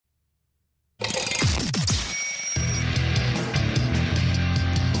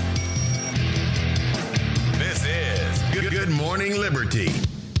Morning Liberty.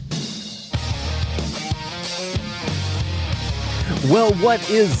 Well, what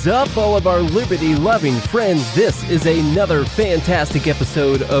is up, all of our liberty-loving friends? This is another fantastic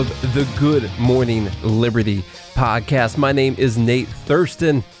episode of the Good Morning Liberty podcast. My name is Nate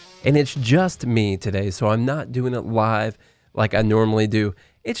Thurston, and it's just me today, so I'm not doing it live like I normally do.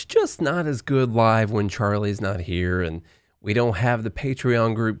 It's just not as good live when Charlie's not here, and we don't have the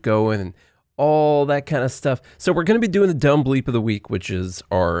Patreon group going, and all that kind of stuff. So we're going to be doing the Dumb Bleep of the Week, which is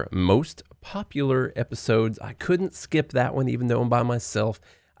our most popular episodes. I couldn't skip that one even though I'm by myself.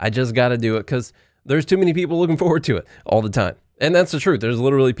 I just got to do it because there's too many people looking forward to it all the time. And that's the truth. There's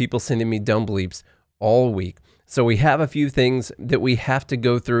literally people sending me dumb bleeps all week. So we have a few things that we have to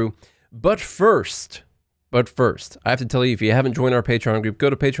go through. But first, I have to tell you, if you haven't joined our Patreon group, go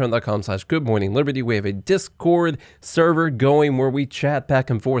to patreon.com/goodmorningliberty. We have a Discord server going where we chat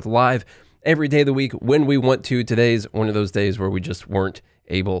back and forth live every day of the week when we want to. Today's one of those days where we just weren't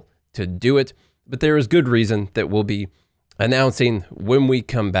able to do it, but there is good reason that we'll be announcing when we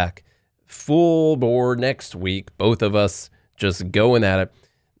come back full bore next week, both of us just going at it.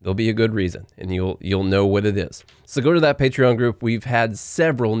 There'll be a good reason, and you'll know what it is. So go to that Patreon group. We've had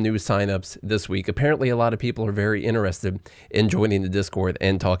several new signups this week. Apparently, a lot of people are very interested in joining the Discord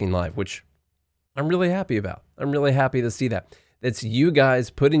and talking live, which I'm really happy about. I'm really happy to see that. That's you guys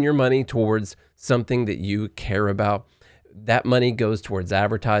putting your money towards something that you care about. That money goes towards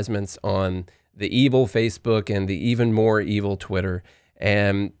advertisements on the evil Facebook and the even more evil Twitter.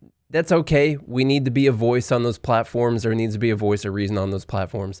 And that's okay. We need to be a voice on those platforms. There needs to be a voice of reason on those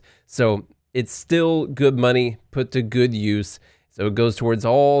platforms. So it's still good money put to good use. So it goes towards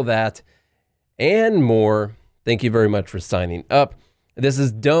all that and more. Thank you very much for signing up. This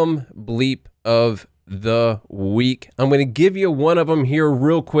is Dumb Bleep of the Week. I'm going to give you one of them here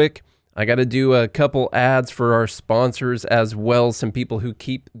real quick. I got to do a couple ads for our sponsors as well, some people who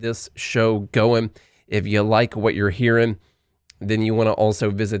keep this show going. If you like what you're hearing, then you want to also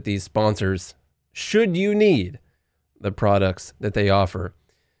visit these sponsors should you need the products that they offer.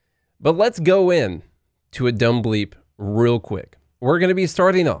 But let's go in to a dumb bleep real quick. We're going to be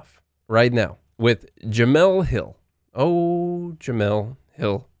starting off right now with Jemele Hill. Oh, Jemele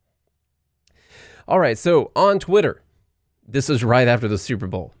Hill. All right, so on Twitter, this is right after the Super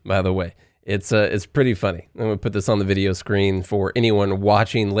Bowl, by the way. It's pretty funny. I'm going to put this on the video screen for anyone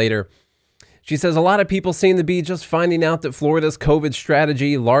watching later. She says, a lot of people seem to be just finding out that Florida's COVID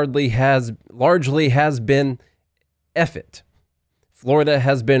strategy largely has been F it. Florida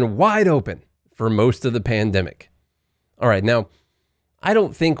has been wide open for most of the pandemic. All right, now, I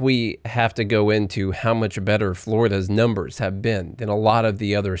don't think we have to go into how much better Florida's numbers have been than a lot of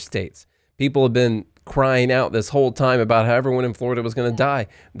the other states. People have been crying out this whole time about how everyone in Florida was going to die.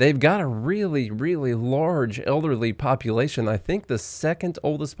 They've got a really, really large elderly population. I think the second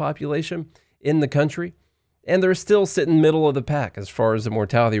oldest population in the country. And they're still sitting middle of the pack as far as the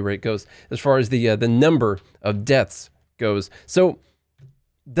mortality rate goes, as far as the number of deaths goes. So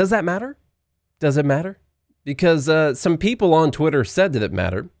does that matter? Does it matter? Because some people on Twitter said that it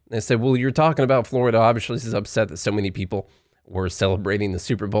mattered. They said, well, you're talking about Florida. Obviously, this is upset that so many people were celebrating the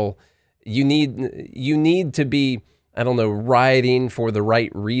Super Bowl. You need to be, I don't know, rioting for the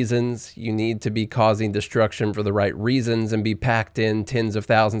right reasons. You need to be causing destruction for the right reasons and be packed in tens of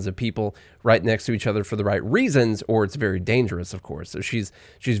thousands of people right next to each other for the right reasons, or it's very dangerous, of course. So she's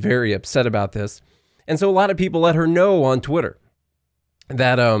very upset about this. And so a lot of people let her know on Twitter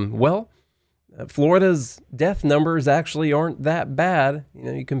that, Florida's death numbers actually aren't that bad. You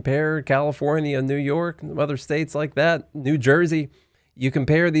know, you compare California, New York, and other states like that, New Jersey. You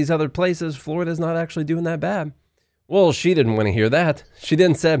compare these other places, Florida's not actually doing that bad. Well, she didn't want to hear that. She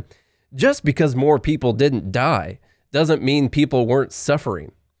then said, just because more people didn't die doesn't mean people weren't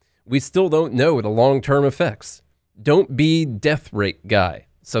suffering. We still don't know the long-term effects. Don't be death rate guy.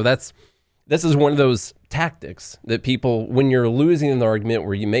 So this is one of those tactics that people, when you're losing an argument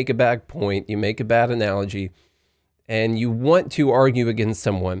where you make a bad point, you make a bad analogy, and you want to argue against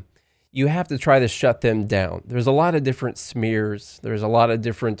someone, you have to try to shut them down. There's a lot of different smears. There's a lot of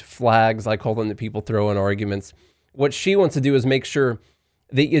different flags, I call them, that people throw in arguments. What she wants to do is make sure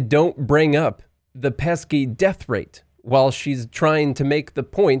that you don't bring up the pesky death rate while she's trying to make the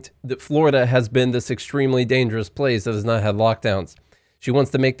point that Florida has been this extremely dangerous place that has not had lockdowns. She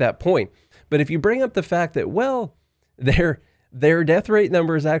wants to make that point. But if you bring up the fact that, well, their death rate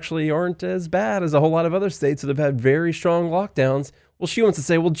numbers actually aren't as bad as a whole lot of other states that have had very strong lockdowns, well, she wants to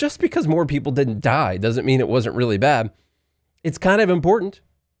say, well, just because more people didn't die doesn't mean it wasn't really bad. It's kind of important.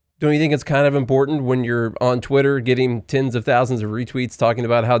 Don't you think it's kind of important when you're on Twitter getting tens of thousands of retweets talking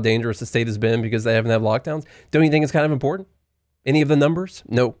about how dangerous the state has been because they haven't had lockdowns? Don't you think it's kind of important? Any of the numbers?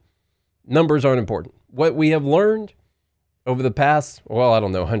 No. Numbers aren't important. What we have learned over the past, well, I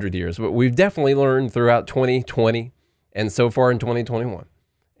don't know, 100 years, but we've definitely learned throughout 2020 and so far in 2021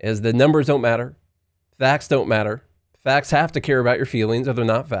 is that numbers don't matter. Facts don't matter. Facts have to care about your feelings or they're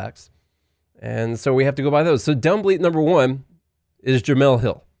not facts. And so we have to go by those. So dumb bleep number 1 is Jemele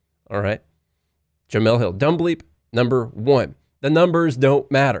Hill. All right. Jemele Hill. Dumb bleep number 1. The numbers don't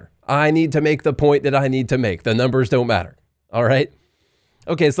matter. I need to make the point that I need to make. The numbers don't matter. All right.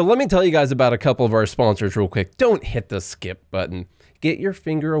 Okay, so let me tell you guys about a couple of our sponsors real quick. Don't hit the skip button. Get your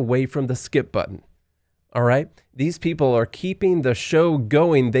finger away from the skip button. All right? These people are keeping the show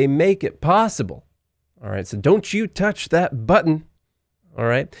going. They make it possible. All right, so don't you touch that button. All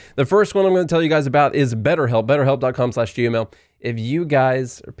right? The first one I'm going to tell you guys about is BetterHelp, betterhelp.com/GML. If you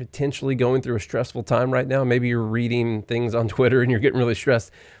guys are potentially going through a stressful time right now, maybe you're reading things on Twitter and you're getting really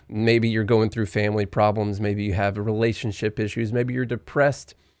stressed. Maybe you're going through family problems. Maybe you have relationship issues. Maybe you're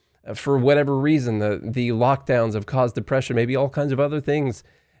depressed for whatever reason. The lockdowns have caused depression. Maybe all kinds of other things.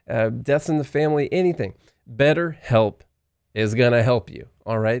 Deaths in the family, anything. BetterHelp is going to help you.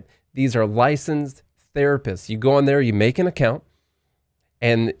 All right? These are licensed therapists. You go on there, you make an account,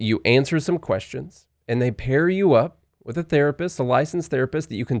 and you answer some questions, and they pair you up with a therapist, a licensed therapist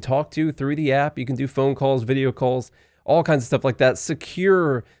that you can talk to through the app. You can do phone calls, video calls, all kinds of stuff like that.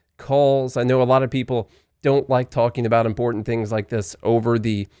 Secure calls. I know a lot of people don't like talking about important things like this over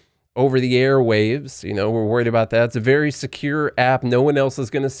the airwaves. You know, we're worried about that. It's a very secure app. No one else is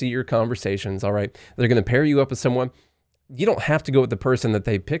going to see your conversations. All right. They're going to pair you up with someone. You don't have to go with the person that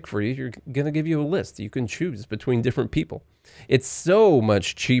they pick for you. You're going to give you a list. You can choose between different people. It's so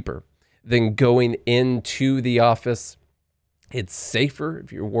much cheaper than going into the office. It's safer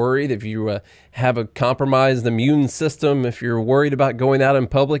if you're worried, if you have a compromised immune system, if you're worried about going out in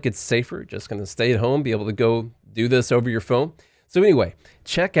public, it's safer. Just going to stay at home, be able to go do this over your phone. So anyway,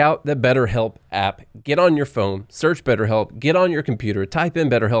 check out the BetterHelp app. Get on your phone, search BetterHelp, get on your computer, type in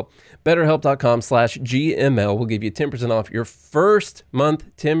BetterHelp, betterhelp.com/GML will give you 10% off your first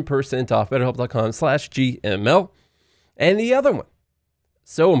month, 10% off, betterhelp.com/GML. And the other one,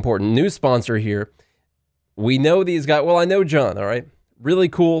 so important, new sponsor here. We know these guys. Well, I know John, all right? Really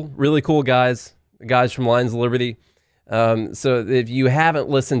cool guys, the guys from Lions of Liberty. So if you haven't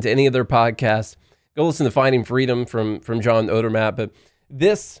listened to any of their podcasts, go listen to Finding Freedom from John Odermatt. But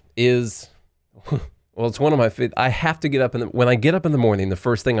this is, well, it's one of my favorite. I have to get up, when I get up in the morning, the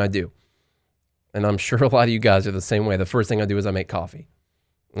first thing I do, and I'm sure a lot of you guys are the same way, the first thing I do is I make coffee.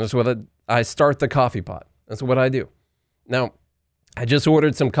 That's what I start the coffee pot. That's what I do. Now, I just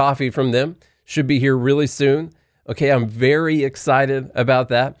ordered some coffee from them. Should be here really soon. Okay, I'm very excited about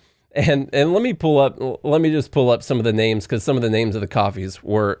that. And let me just pull up some of the names, because some of the names of the coffees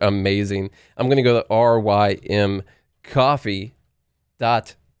were amazing. I'm going to go to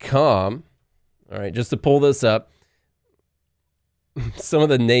rymcoffee.com. All right, just to pull this up. Some of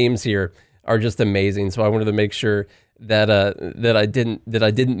the names here are just amazing, so I wanted to make sure that I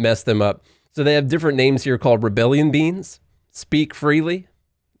didn't mess them up. So they have different names here called Rebellion Beans, Speak Freely,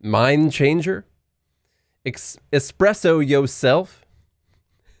 Mind Changer, Espresso Yourself.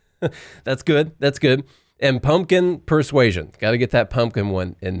 That's good. And Pumpkin Persuasion. Got to get that pumpkin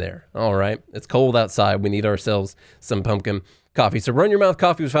one in there. All right. It's cold outside. We need ourselves some pumpkin coffee. So Run Your Mouth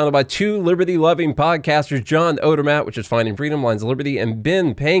Coffee was founded by two liberty-loving podcasters, John Odermatt, which is Finding Freedom, Lines of Liberty, and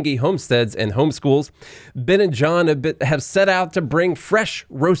Ben Pangy, Homesteads and Homeschools. Ben and John have set out to bring fresh,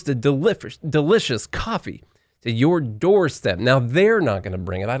 roasted, delicious coffee to your doorstep. Now, they're not going to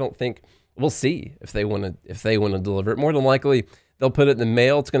bring it. I don't think. We'll see if they want to deliver it. More than likely, they'll put it in the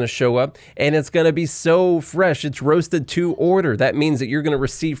mail. It's going to show up, and it's going to be so fresh. It's roasted to order. That means that you're going to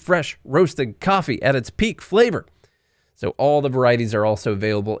receive fresh, roasted coffee at its peak flavor. So all the varieties are also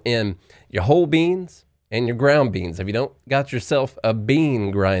available in your whole beans and your ground beans. If you don't got yourself a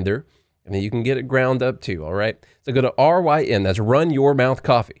bean grinder, and then you can get it ground up too, all right? So go to RYM, that's Run Your Mouth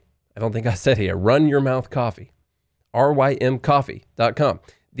Coffee. I don't think I said here, Run Your Mouth Coffee, rymcoffee.com.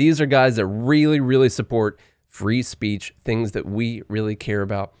 These are guys that really, really support free speech, things that we really care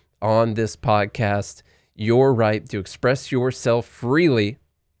about on this podcast. Your right to express yourself freely.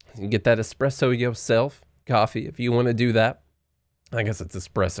 You can get that Espresso Yourself coffee if you want to do that. I guess it's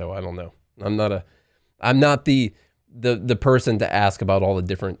espresso. I don't know. I'm not the person to ask about all the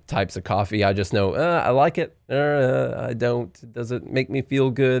different types of coffee. I just know I like it. I don't. Does it make me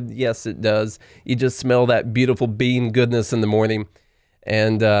feel good? Yes, it does. You just smell that beautiful bean goodness in the morning,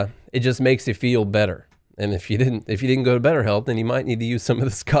 and it just makes you feel better. And if you didn't go to BetterHelp, then you might need to use some of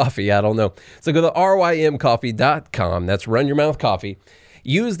this coffee. I don't know. So go to rymcoffee.com. That's Run Your Mouth Coffee.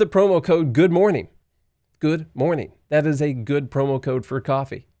 Use the promo code Good Morning. good morning. That is a good promo code for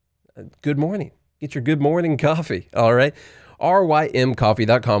coffee. Good morning. Get your good morning coffee. All right.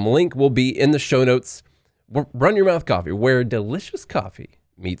 rymcoffee.com. Link will be in the show notes. Run Your Mouth Coffee, where delicious coffee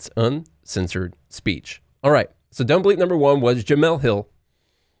meets uncensored speech. All right. So dumb bleep number 1 was Jemele Hill.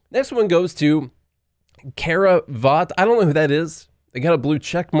 Next one goes to Kara Vaught. I don't know who that is. They got a blue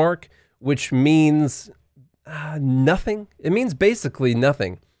check mark, which means nothing. It means basically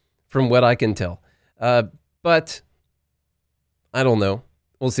nothing from what I can tell. But I don't know.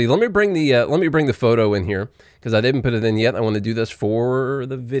 We'll see. Let me bring the photo in here because I didn't put it in yet. I want to do this for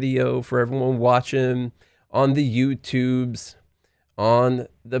the video for everyone watching on the YouTubes, on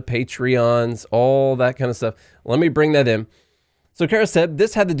the Patreons, all that kind of stuff. Let me bring that in. So Kara said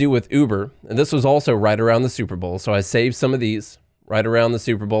this had to do with Uber, and this was also right around the Super Bowl. So I saved some of these right around the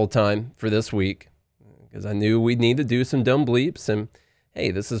Super Bowl time for this week because I knew we'd need to do some dumb bleeps. And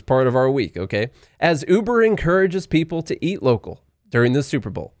hey, this is part of our week, okay? As Uber encourages people to eat local during the Super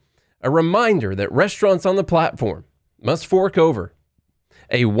Bowl, a reminder that restaurants on the platform must fork over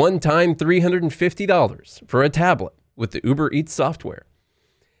a one-time $350 for a tablet with the Uber Eats software.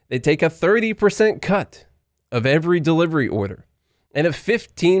 They take a 30% cut of every delivery order and a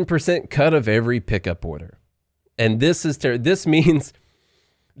 15% cut of every pickup order. And this means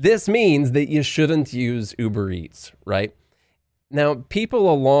that you shouldn't use Uber Eats, right? Now,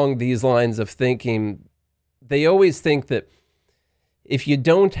 people along these lines of thinking, they always think that if you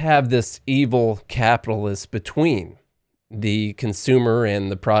don't have this evil capitalist between the consumer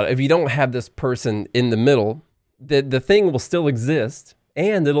and the product, if you don't have this person in the middle, the thing will still exist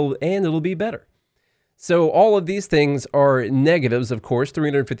and it'll be better. So all of these things are negatives, of course.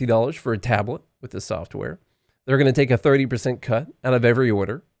 $350 for a tablet with the software. They're going to take a 30% cut out of every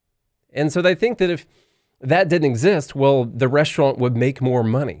order. And so they think that if that didn't exist, well, the restaurant would make more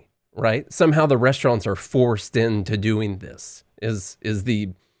money, right? Somehow the restaurants are forced into doing this is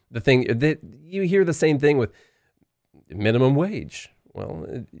the thing that you hear the same thing with minimum wage.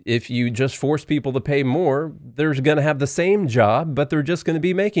 Well, if you just force people to pay more, they're going to have the same job, but they're just going to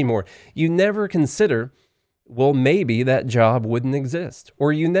be making more. You never consider, well, maybe that job wouldn't exist.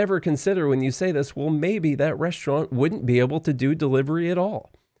 Or you never consider when you say this, well, maybe that restaurant wouldn't be able to do delivery at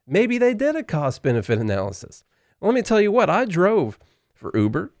all. Maybe they did a cost-benefit analysis. Let me tell you what, I drove for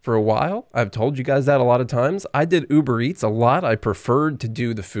Uber for a while. I've told you guys that a lot of times. I did Uber Eats a lot. I preferred to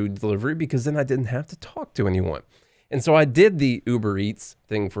do the food delivery because then I didn't have to talk to anyone. And so I did the Uber Eats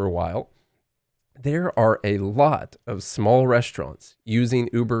thing for a while. There are a lot of small restaurants using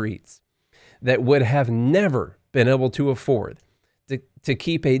Uber Eats that would have never been able to afford to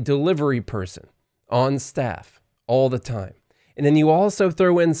keep a delivery person on staff all the time. And then you also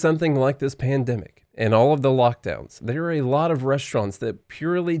throw in something like this pandemic and all of the lockdowns. There are a lot of restaurants that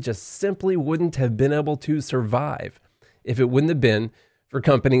purely just simply wouldn't have been able to survive if it wouldn't have been for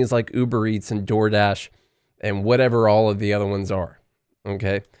companies like Uber Eats and DoorDash and whatever all of the other ones are,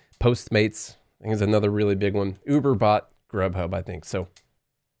 okay? Postmates, I think is another really big one. Uber bought Grubhub, I think. So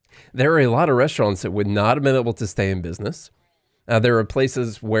there are a lot of restaurants that would not have been able to stay in business. There are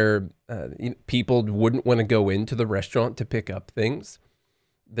places where people wouldn't want to go into the restaurant to pick up things.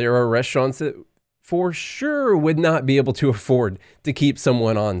 There are restaurants that for sure would not be able to afford to keep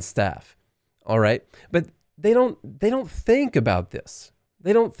someone on staff, all right? But they don't think about this.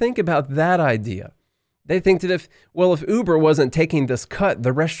 They don't think about that idea. They think that if Uber wasn't taking this cut,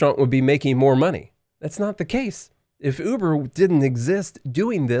 the restaurant would be making more money. That's not the case. If Uber didn't exist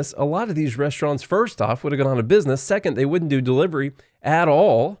doing this, a lot of these restaurants, first off, would have gone out of business. Second, they wouldn't do delivery at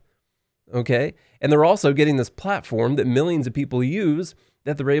all, okay? And they're also getting this platform that millions of people use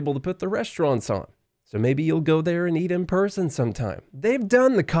that they're able to put the restaurants on. So maybe you'll go there and eat in person sometime. They've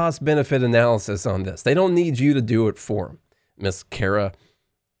done the cost-benefit analysis on this. They don't need you to do it for them. Miss Kara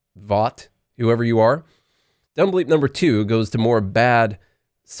Vaught, whoever you are. Dumb bleep number 2 goes to more bad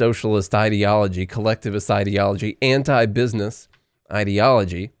socialist ideology, collectivist ideology, anti-business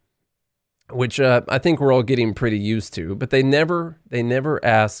ideology, which I think we're all getting pretty used to, but they never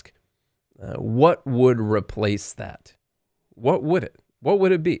ask what would replace that. What would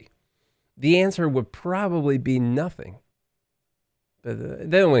it be? The answer would probably be nothing. But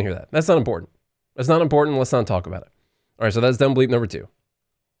they don't want to hear that. That's not important. That's not important. Let's not talk about it. All right, so that's dumb bleep number 2.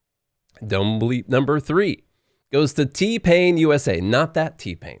 Dumb bleep number 3 goes to T-Pain USA. Not that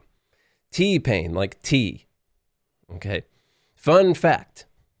T-Pain. T-Pain, like T. Okay. Fun fact.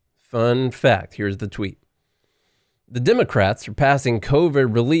 Here's the tweet. The Democrats are passing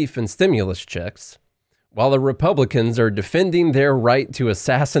COVID relief and stimulus checks, while the Republicans are defending their right to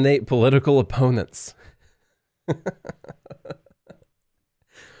assassinate political opponents.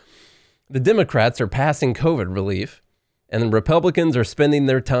 The Democrats are passing COVID relief, and the Republicans are spending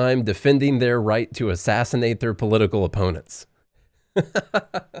their time defending their right to assassinate their political opponents.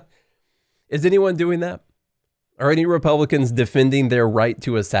 Is anyone doing that? Are any Republicans defending their right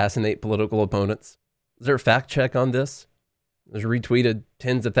to assassinate political opponents? Is there a fact check on this? It was retweeted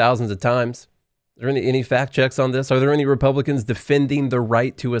tens of thousands of times. Is there any fact checks on this? Are there any Republicans defending the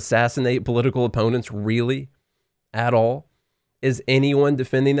right to assassinate political opponents really at all? Is anyone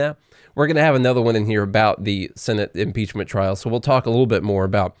defending that? We're going to have another one in here about the Senate impeachment trial. So we'll talk a little bit more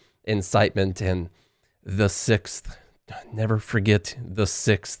about incitement and the sixth. Never forget the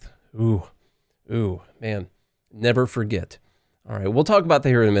sixth. Ooh, man. Never forget. All right, we'll talk about that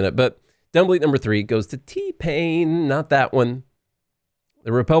here in a minute. But Dumb-Bleep number 3 goes to T-Pain, not that one.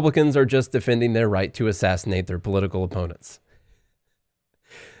 The Republicans are just defending their right to assassinate their political opponents.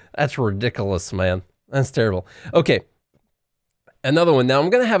 That's ridiculous, man. That's terrible. Okay. Another one. Now,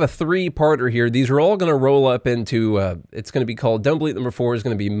 I'm going to have a 3-parter here. These are all going to roll up into, it's going to be called, Dumb-Bleep number 4 is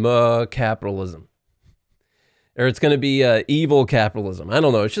going to be capitalism. Or it's going to be evil capitalism. I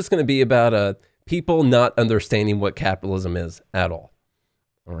don't know. It's just going to be about people not understanding what capitalism is at all.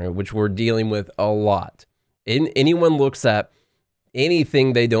 All right, which we're dealing with a lot. Anyone looks at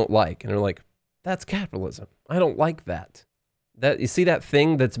anything they don't like, and they're like, that's capitalism. I don't like that. You see that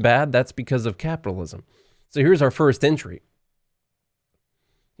thing that's bad? That's because of capitalism. So here's our first entry.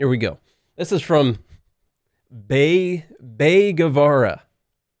 Here we go. This is from Bay Guevara,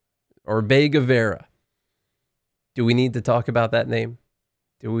 or Bay Guevara. Do we need to talk about that name?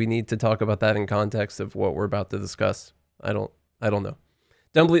 Do we need to talk about that in context of what we're about to discuss? I don't know.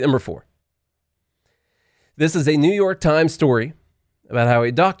 Dumb-Bleep number 4. This is a New York Times story about how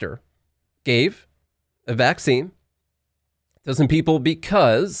a doctor gave a vaccine to some people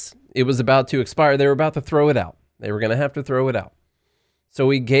because it was about to expire. They were about to throw it out. They were going to have to throw it out. So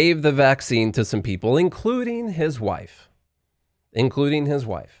he gave the vaccine to some people, including his wife.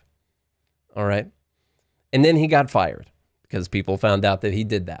 All right. And then he got fired because people found out that he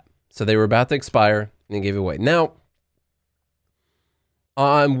did that. So they were about to expire and he gave it away. Now,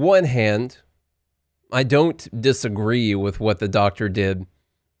 on one hand, I don't disagree with what the doctor did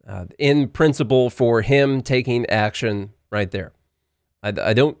in principle for him taking action right there. I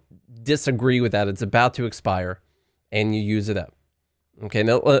don't disagree with that. It's about to expire and you use it up. Okay,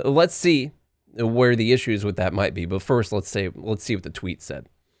 now let's see where the issues with that might be. But first, let's see what the tweet said.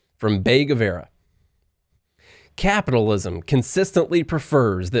 From Bay Guevara. Capitalism consistently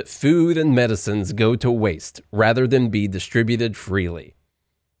prefers that food and medicines go to waste rather than be distributed freely.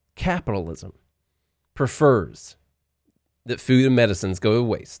 Capitalism prefers that food and medicines go to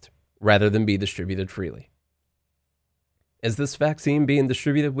waste rather than be distributed freely. Is this vaccine being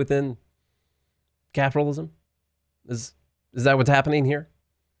distributed within capitalism? Is that what's happening here?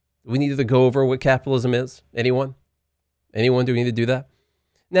 Do we need to go over what capitalism is? Anyone? Do we need to do that?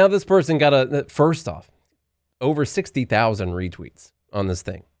 Now, this person got first off, over 60,000 retweets on this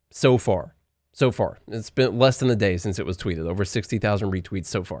thing so far. It's been less than a day since it was tweeted. Over 60,000 retweets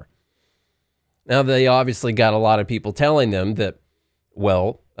so far. Now, they obviously got a lot of people telling them that,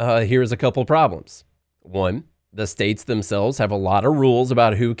 here's a couple problems. One, the states themselves have a lot of rules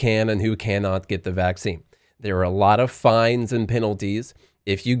about who can and who cannot get the vaccine. There are a lot of fines and penalties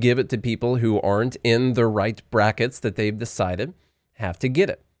if you give it to people who aren't in the right brackets that they've decided have to get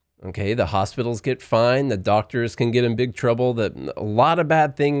it. Okay, the hospitals get fined, the doctors can get in big trouble, that a lot of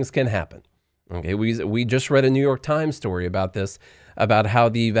bad things can happen. Okay, we just read a New York Times story about this, about how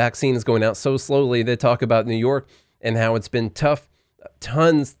the vaccine is going out so slowly. They talk about New York and how it's been tough.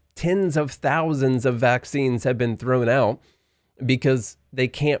 Tens of thousands of vaccines have been thrown out because they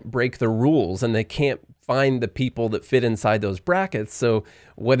can't break the rules and they can't find the people that fit inside those brackets. So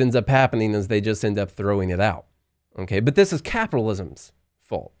what ends up happening is they just end up throwing it out. Okay, but this is capitalism's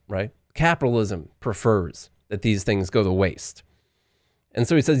fault, right? Capitalism prefers that these things go to waste. And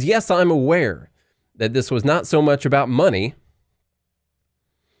so he says, yes, I'm aware that this was not so much about money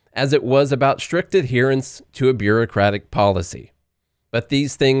as it was about strict adherence to a bureaucratic policy. But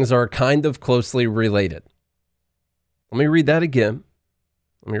these things are kind of closely related. Let me read that again.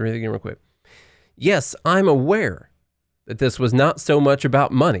 Real quick. Yes, I'm aware that this was not so much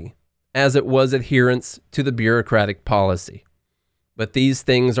about money as it was adherence to the bureaucratic policy. But these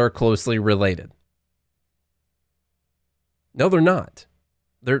things are closely related. No, they're not.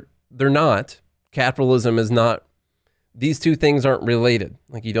 They're not. Capitalism is not. These two things aren't related.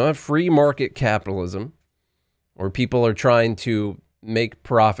 Like, you don't have free market capitalism where people are trying to make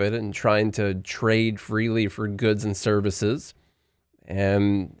profit and trying to trade freely for goods and services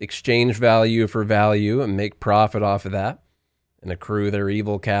and exchange value for value and make profit off of that and accrue their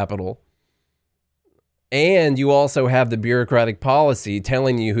evil capital. And you also have the bureaucratic policy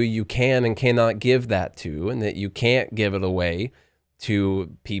telling you who you can and cannot give that to, and that you can't give it away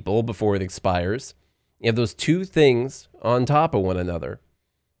to people before it expires. You have those two things on top of one another.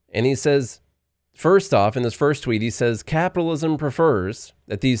 And he says, first off, in this first tweet, he says, capitalism prefers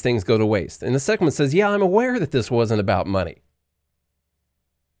that these things go to waste. And the second one says, yeah, I'm aware that this wasn't about money.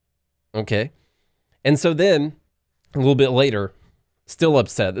 Okay. And so then, a little bit later, still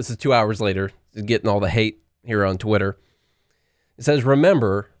upset. This is 2 hours later, getting all the hate here on Twitter. It says,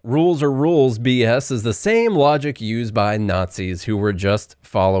 remember, rules are rules BS is the same logic used by Nazis who were just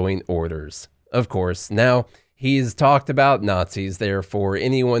following orders. Of course, now he's talked about Nazis, therefore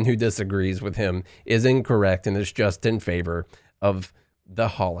anyone who disagrees with him is incorrect and is just in favor of the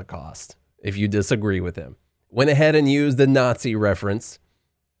Holocaust. If you disagree with him. Went ahead and used the Nazi reference.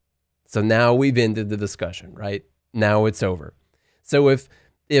 So now we've ended the discussion, right? Now it's over. So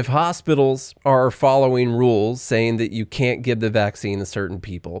if hospitals are following rules saying that you can't give the vaccine to certain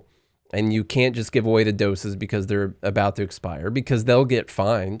people and you can't just give away the doses because they're about to expire, because they'll get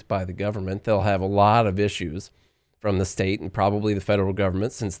fined by the government. They'll have a lot of issues from the state and probably the federal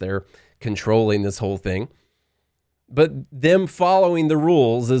government since they're controlling this whole thing. But them following the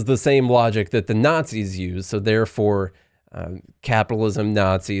rules is the same logic that the Nazis use. So therefore, capitalism,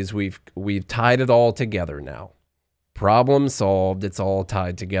 Nazis, we've tied it all together now. Problem solved. It's all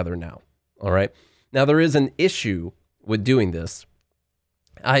tied together now. All right. Now, there is an issue with doing this.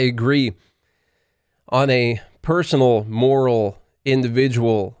 I agree on a personal, moral,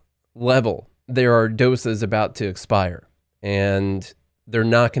 individual level. There are doses about to expire and they're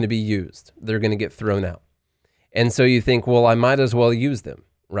not going to be used. They're going to get thrown out. And so you think, well, I might as well use them,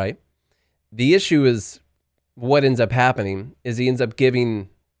 right? The issue is what ends up happening is he ends up giving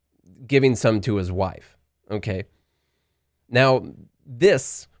some to his wife. Okay. Now,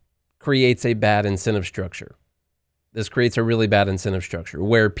 this creates a bad incentive structure. This creates a really bad incentive structure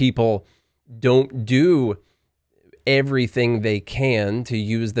where people don't do everything they can to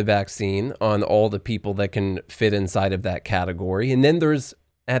use the vaccine on all the people that can fit inside of that category. And then there's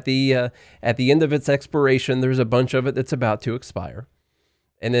at the end of its expiration, there's a bunch of it that's about to expire.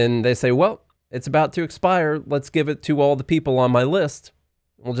 And then they say, well, it's about to expire. Let's give it to all the people on my list.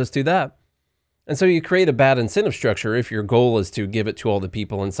 We'll just do that. And so you create a bad incentive structure if your goal is to give it to all the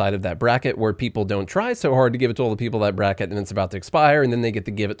people inside of that bracket where people don't try so hard to give it to all the people in that bracket and it's about to expire and then they get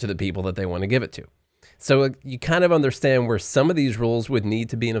to give it to the people that they want to give it to. So you kind of understand where some of these rules would need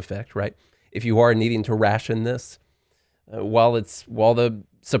to be in effect, right? If you are needing to ration this while the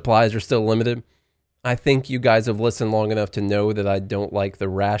supplies are still limited. I think you guys have listened long enough to know that I don't like the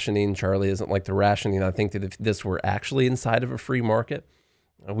rationing. Charlie doesn't like the rationing. I think that if this were actually inside of a free market,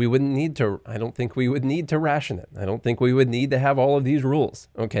 we wouldn't need to, I don't think we would need to ration it. I don't think we would need to have all of these rules,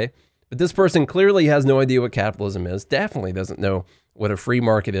 okay? But this person clearly has no idea what capitalism is, definitely doesn't know what a free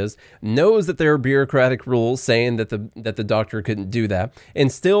market is, knows that there are bureaucratic rules saying that the doctor couldn't do that,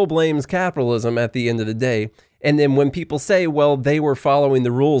 and still blames capitalism at the end of the day. And then when people say, well, they were following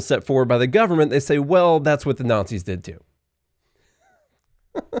the rules set forward by the government, they say, well, that's what the Nazis did too.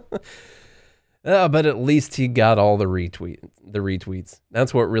 But at least he got all the retweets.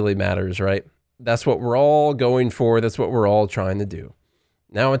 That's what really matters, right? That's what we're all going for. That's what we're all trying to do.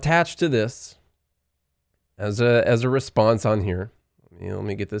 Now, attached to this, as a response on here, let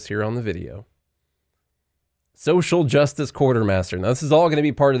me get this here on the video. Social justice quartermaster. Now, this is all going to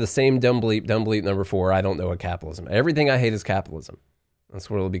be part of the same dumb bleep number 4. I don't know what capitalism. Everything I hate is capitalism. That's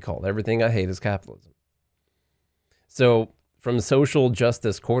what it'll be called. Everything I hate is capitalism. So, from social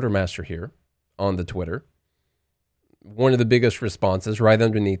justice quartermaster here on the Twitter, one of the biggest responses right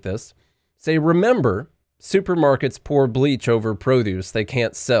underneath this, say, remember, supermarkets pour bleach over produce they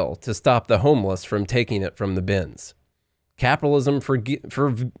can't sell to stop the homeless from taking it from the bins. Capitalism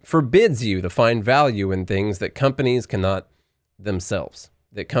forbids you to find value in things that companies cannot themselves,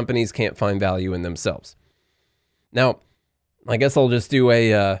 that companies can't find value in themselves. Now, I guess I'll just do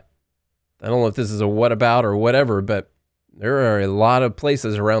I don't know if this is a what about or whatever, but there are a lot of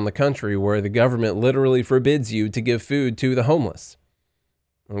places around the country where the government literally forbids you to give food to the homeless.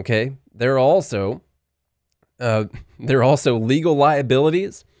 Okay? There are also legal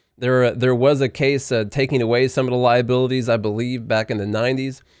liabilities. There was a case taking away some of the liabilities, I believe, back in the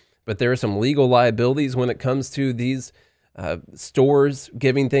 90s, but there are some legal liabilities when it comes to these stores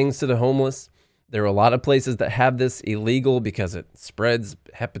giving things to the homeless. There are a lot of places that have this illegal because it spreads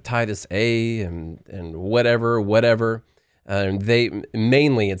hepatitis A and whatever.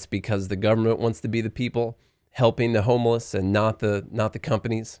 Mainly it's because the government wants to be the people helping the homeless and not the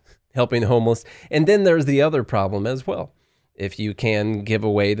companies helping the homeless. And then there's the other problem as well, if you can give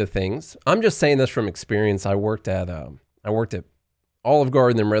away the things. I'm just saying this from experience. I worked at Olive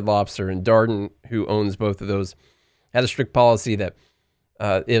Garden and Red Lobster, and Darden, who owns both of those, had a strict policy that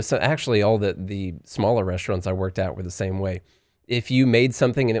if actually all the smaller restaurants I worked at were the same way. If you made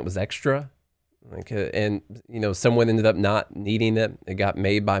something and it was extra, and someone ended up not needing it, it got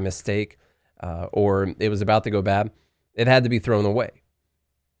made by mistake, or it was about to go bad, it had to be thrown away.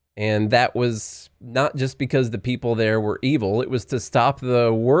 And that was not just because the people there were evil. It was to stop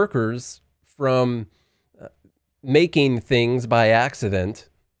the workers from making things by accident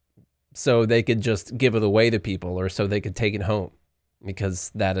so they could just give it away to people, or so they could take it home, because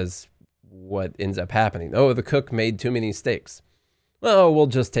that is what ends up happening. Oh, the cook made too many steaks. Well, we'll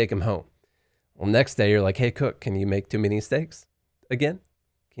just take them home. Well, next day you're like, hey, cook, can you make too many steaks again?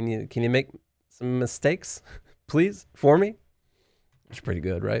 Can you make some mistakes, please, for me? It's pretty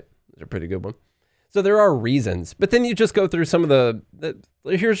good, right? It's a pretty good one. So there are reasons, but then you just go through some of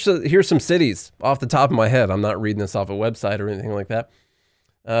here's some cities off the top of my head. I'm not reading this off a website or anything like that.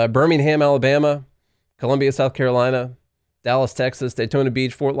 Birmingham, Alabama, Columbia, South Carolina, Dallas, Texas, Daytona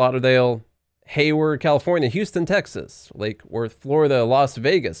Beach, Fort Lauderdale, Hayward, California, Houston, Texas, Lake Worth, Florida, Las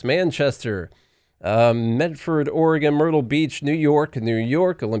Vegas, Manchester, Medford, Oregon, Myrtle Beach, New York,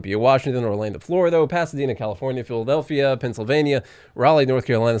 Olympia, Washington, Orlando, Florida, Pasadena, California, Philadelphia, Pennsylvania, Raleigh, North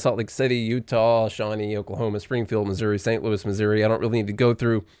Carolina, Salt Lake City, Utah, Shawnee, Oklahoma, Springfield, Missouri, St. Louis, Missouri. I don't really need to go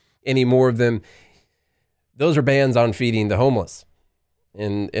through any more of them. Those are bans on feeding the homeless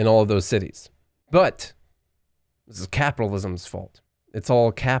in all of those cities. But this is capitalism's fault. It's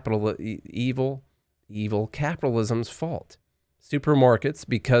all evil capitalism's fault. Supermarkets,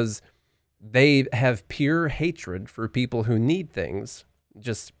 because they have pure hatred for people who need things,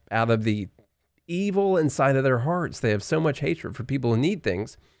 just out of the evil inside of their hearts. They have so much hatred for people who need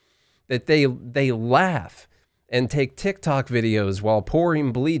things that they laugh and take TikTok videos while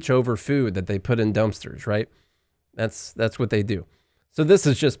pouring bleach over food that they put in dumpsters, right? That's what they do. So this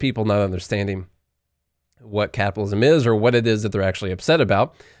is just people not understanding what capitalism is, or what it is that they're actually upset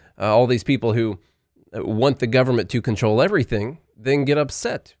about. All these people who want the government to control everything then get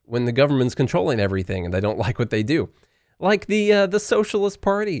upset when the government's controlling everything and they don't like what they do. Like the Socialist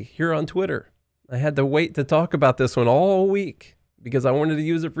Party here on Twitter. I had to wait to talk about this one all week because I wanted to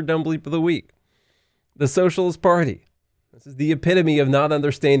use it for Dumb Bleep of the Week. The Socialist Party. This is the epitome of not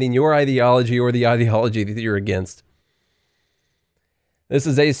understanding your ideology or the ideology that you're against. This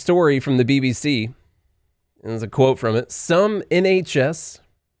is a story from the BBC, and there's a quote from it. Some NHS,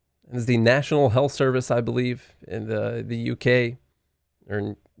 and it's the National Health Service, I believe, in the UK,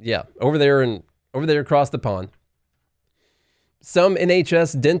 over there across the pond. Some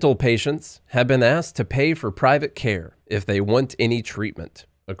NHS dental patients have been asked to pay for private care if they want any treatment,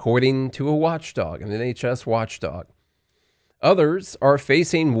 according to a watchdog, an NHS watchdog. Others are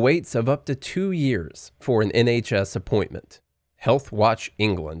facing waits of up to 2 years for an NHS appointment. Health Watch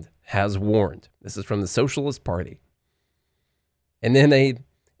England has warned. This is from the Socialist Party. And then a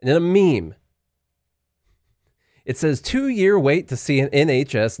meme. It says 2-year wait to see an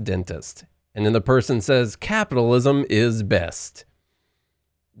NHS dentist. And then the person says, capitalism is best.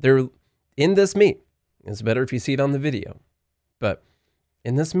 They're in this meme. It's better if you see it on the video. But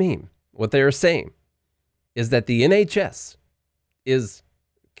in this meme, what they are saying is that the NHS is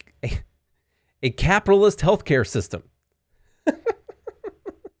a capitalist healthcare system.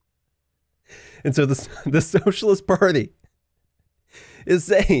 And so the Socialist Party is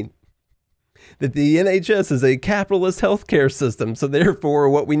saying that the NHS is a capitalist healthcare system. So therefore,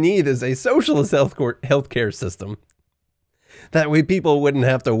 what we need is a socialist healthcare system. That way people wouldn't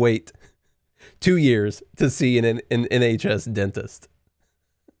have to wait 2 years to see an NHS dentist.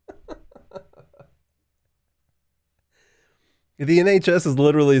 The NHS is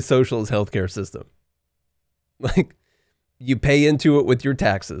literally a socialist healthcare system. Like, you pay into it with your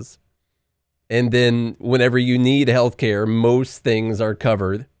taxes. And then whenever you need healthcare, most things are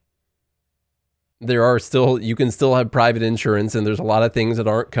covered. You can still have private insurance, and there's a lot of things that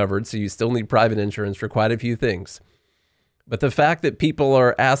aren't covered. So you still need private insurance for quite a few things. But the fact that people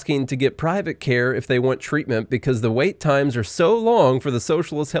are asking to get private care if they want treatment because the wait times are so long for the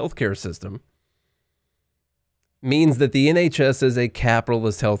socialist healthcare system means that the NHS is a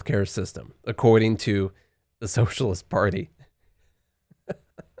capitalist healthcare system, according to the Socialist Party.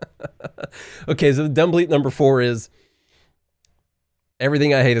 Okay, so the dumb bleep number 4 is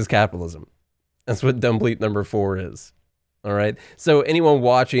everything I hate is capitalism. That's what dumb bleep number 4 is. All right. So anyone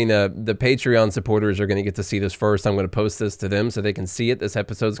watching, the Patreon supporters are going to get to see this first. I'm going to post this to them so they can see it. This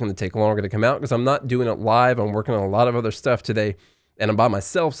episode is going to take longer to come out because I'm not doing it live. I'm working on a lot of other stuff today, and I'm by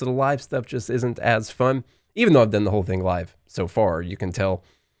myself, so the live stuff just isn't as fun. Even though I've done the whole thing live so far, you can tell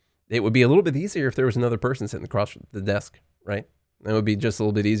it would be a little bit easier if there was another person sitting across the desk, right? That would be just a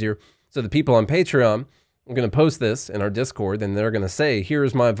little bit easier. So the people on Patreon, I'm going to post this in our Discord, and they're going to say,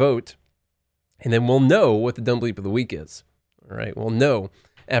 here's my vote. And then we'll know what the dumb bleep of the week is. All right, we'll know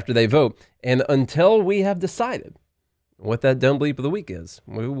after they vote. And until we have decided what that dumb bleep of the week is,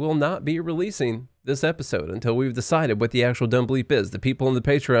 we will not be releasing this episode until we've decided what the actual dumb bleep is. The people in the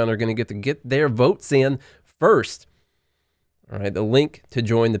Patreon are going to get their votes in first. All right, the link to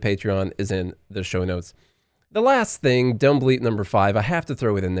join the Patreon is in the show notes. The last thing, dumb bleep number 5, I have to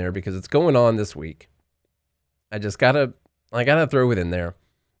throw it in there because it's going on this week. I gotta throw it in there,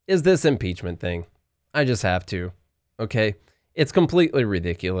 is this impeachment thing. I just have to, okay? It's completely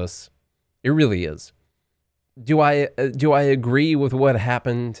ridiculous. It really is. Do I agree with what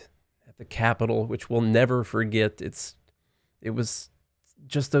happened at the Capitol, which we'll never forget? It was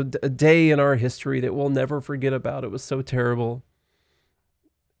just a day in our history that we'll never forget about. It was so terrible.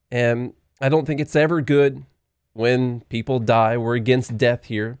 And I don't think it's ever good when people die. We're against death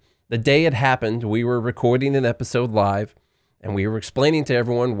here. The day it happened, we were recording an episode live, and we were explaining to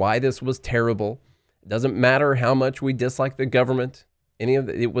everyone why this was terrible. It doesn't matter how much we dislike the government.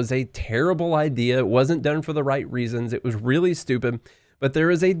 It was a terrible idea. It wasn't done for the right reasons. It was really stupid. But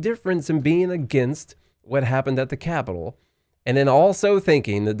there is a difference in being against what happened at the Capitol and then also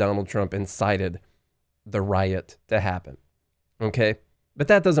thinking that Donald Trump incited the riot to happen. Okay? But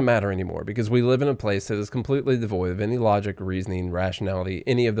that doesn't matter anymore because we live in a place that is completely devoid of any logic, reasoning, rationality,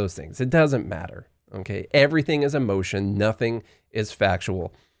 any of those things. It doesn't matter. Okay? Everything is emotion. Nothing is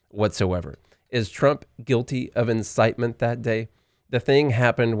factual whatsoever. Is Trump guilty of incitement that day? The thing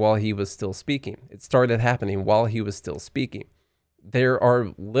happened while he was still speaking. It started happening while he was still speaking. There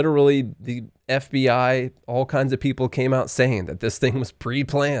are literally the FBI, all kinds of people came out saying that this thing was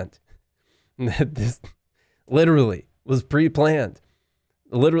pre-planned. That this literally was pre-planned.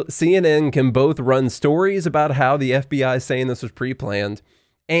 Literally, CNN can both run stories about how the FBI is saying this was pre-planned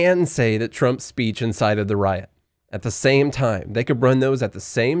and say that Trump's speech incited the riot at the same time. They could run those at the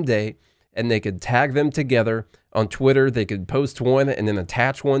same day, and they could tag them together on Twitter. They could post one and then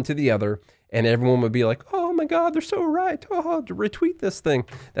attach one to the other, and everyone would be like, oh my God, they're so right. Oh, to retweet this thing.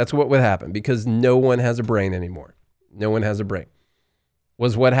 That's what would happen because no one has a brain anymore. No one has a brain.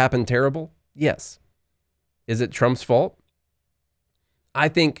 Was what happened terrible? Yes. Is it Trump's fault? I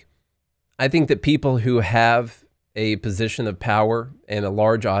think that people who have a position of power and a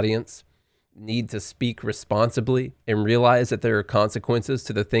large audience need to speak responsibly and realize that there are consequences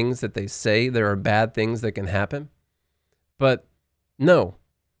to the things that they say. There are bad things that can happen. But no,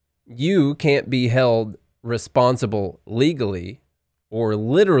 you can't be held responsible legally or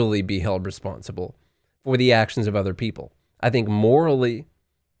literally be held responsible for the actions of other people. I think morally,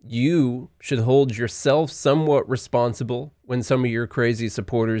 you should hold yourself somewhat responsible when some of your crazy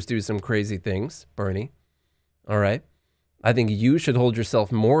supporters do some crazy things, Bernie. All right? I think you should hold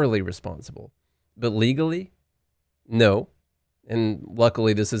yourself morally responsible. But legally, no. And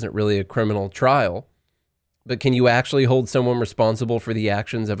luckily, this isn't really a criminal trial. But can you actually hold someone responsible for the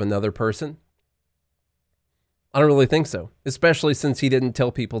actions of another person? I don't really think so, especially since he didn't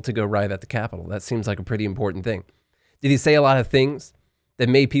tell people to go riot at the Capitol. That seems like a pretty important thing. Did he say a lot of things that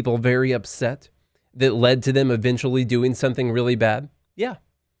made people very upset, that led to them eventually doing something really bad? Yeah.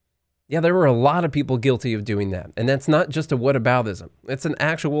 Yeah, there were a lot of people guilty of doing that. And that's not just a whataboutism. It's an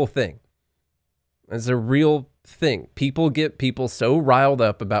actual thing. It's a real thing. People get people so riled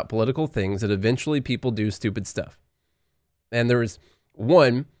up about political things that eventually people do stupid stuff. And there's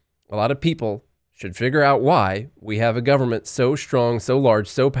a lot of people should figure out why we have a government so strong, so large,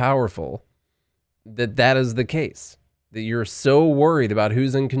 so powerful that is the case. That you're so worried about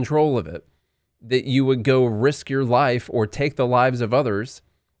who's in control of it that you would go risk your life or take the lives of others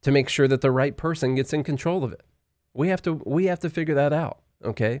to make sure that the right person gets in control of it. We have to figure that out,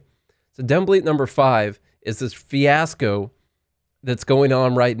 okay? So dumb bleep number 5 is this fiasco that's going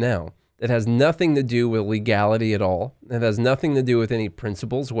on right now that has nothing to do with legality at all. It has nothing to do with any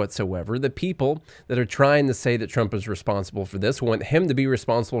principles whatsoever. The people that are trying to say that Trump is responsible for this want him to be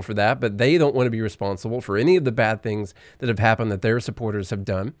responsible for that, but they don't want to be responsible for any of the bad things that have happened that their supporters have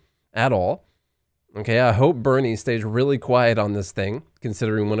done at all. Okay, I hope Bernie stays really quiet on this thing,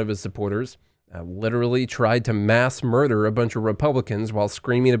 considering one of his supporters literally tried to mass murder a bunch of Republicans while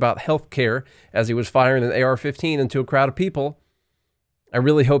screaming about health care as he was firing an AR-15 into a crowd of people. I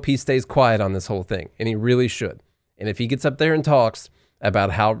really hope he stays quiet on this whole thing, and he really should. And if he gets up there and talks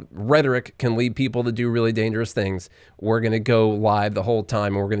about how rhetoric can lead people to do really dangerous things, we're going to go live the whole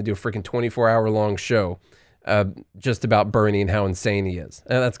time, and we're going to do a freaking 24-hour-long show just about Bernie and how insane he is.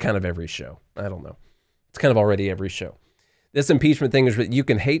 And that's kind of every show. I don't know. It's kind of already every show. This impeachment thing is that you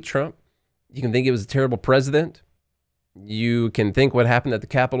can hate Trump. You can think he was a terrible president. You can think what happened at the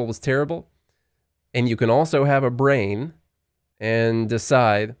Capitol was terrible. And you can also have a brain and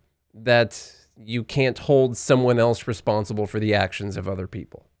decide that you can't hold someone else responsible for the actions of other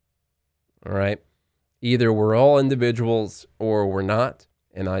people. All right? Either we're all individuals or we're not.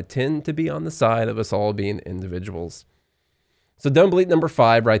 And I tend to be on the side of us all being individuals. So dumb bleep number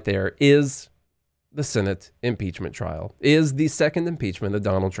 5 right there is the Senate impeachment trial, is the second impeachment of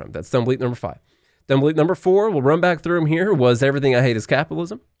Donald Trump. That's dumb bleep number 5. Dumb bleep number 4, we'll run back through them here, was everything I hate is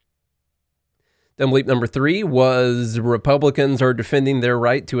capitalism. Dumb bleep number 3 was Republicans are defending their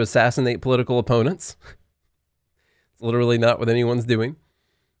right to assassinate political opponents. It's literally not what anyone's doing.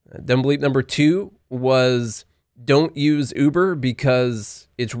 Dumb bleep number 2 was don't use Uber because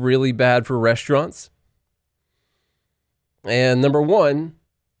it's really bad for restaurants. And number 1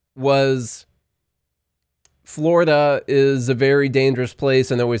 was Florida is a very dangerous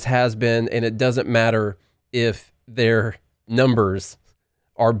place and always has been, and it doesn't matter if their numbers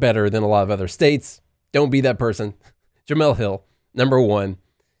are better than a lot of other states. Don't be that person. Jamel Hill, number 1.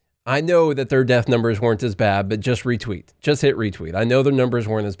 I know that their death numbers weren't as bad, but just retweet. Just hit retweet. I know their numbers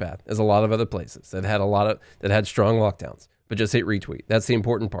weren't as bad as a lot of other places that had strong lockdowns, but just hit retweet. That's the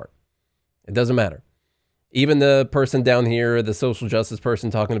important part. It doesn't matter. Even the person down here, the social justice person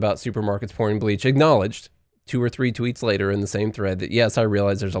talking about supermarkets pouring bleach, acknowledged 2 or 3 tweets later in the same thread that, yes, I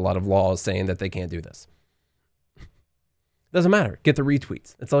realize there's a lot of laws saying that they can't do this. Doesn't matter. Get the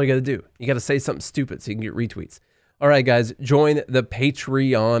retweets. That's all you got to do. You got to say something stupid so you can get retweets. All right, guys, join the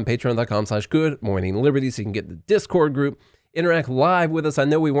Patreon, patreon.com/goodmorningliberty, so you can get the Discord group, interact live with us. I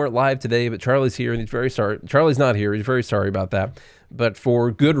know we weren't live today, but Charlie's here and he's very sorry. Charlie's not here. He's very sorry about that, but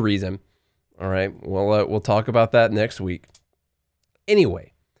for good reason. All right, we'll talk about that next week.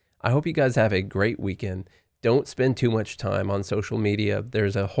 Anyway, I hope you guys have a great weekend. Don't spend too much time on social media.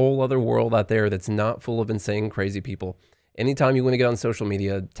 There's a whole other world out there that's not full of insane, crazy people. Anytime you want to get on social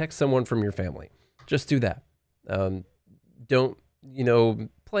media, text someone from your family. Just do that. Don't,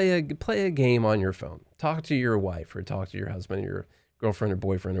 play a game on your phone. Talk to your wife or talk to your husband or your girlfriend or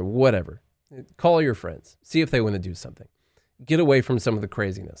boyfriend or whatever. Call your friends. See if they want to do something. Get away from some of the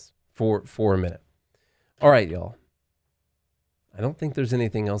craziness for a minute. All right, y'all. I don't think there's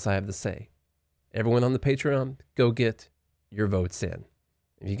anything else I have to say. Everyone on the Patreon, go get your votes in.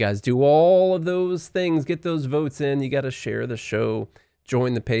 If you guys do all of those things, get those votes in. You got to share the show,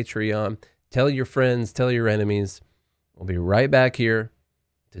 join the Patreon, tell your friends, tell your enemies. We'll be right back here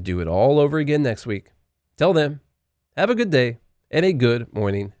to do it all over again next week. Till then, have a good day and a good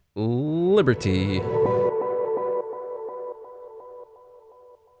morning, Liberty.